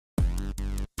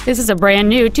This is a brand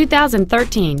new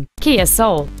 2013 Kia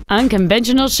Soul.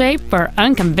 Unconventional shape for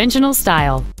unconventional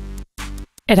style.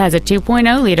 It has a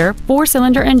 2.0-liter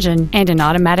four-cylinder engine and an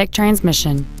automatic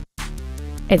transmission.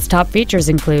 Its top features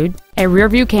include a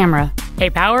rear-view camera,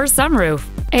 a power sunroof,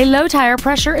 a low-tire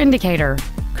pressure indicator,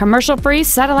 commercial-free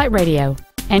satellite radio,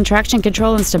 and traction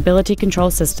control and stability control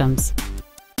systems.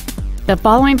 The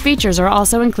following features are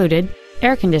also included: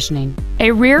 air conditioning,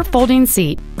 a rear folding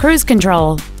seat, cruise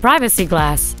control, privacy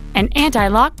glass, an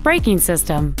anti-lock braking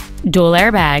system, dual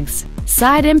airbags,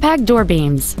 side impact door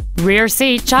beams, rear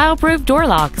seat child-proof door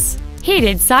locks,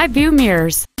 heated side view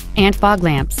mirrors, and fog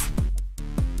lamps.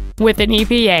 With an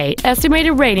EPA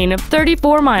estimated rating of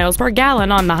 34 miles per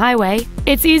gallon on the highway,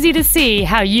 it's easy to see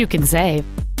how you can save.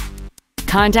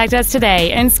 Contact us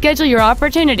today and schedule your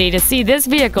opportunity to see this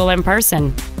vehicle in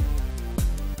person.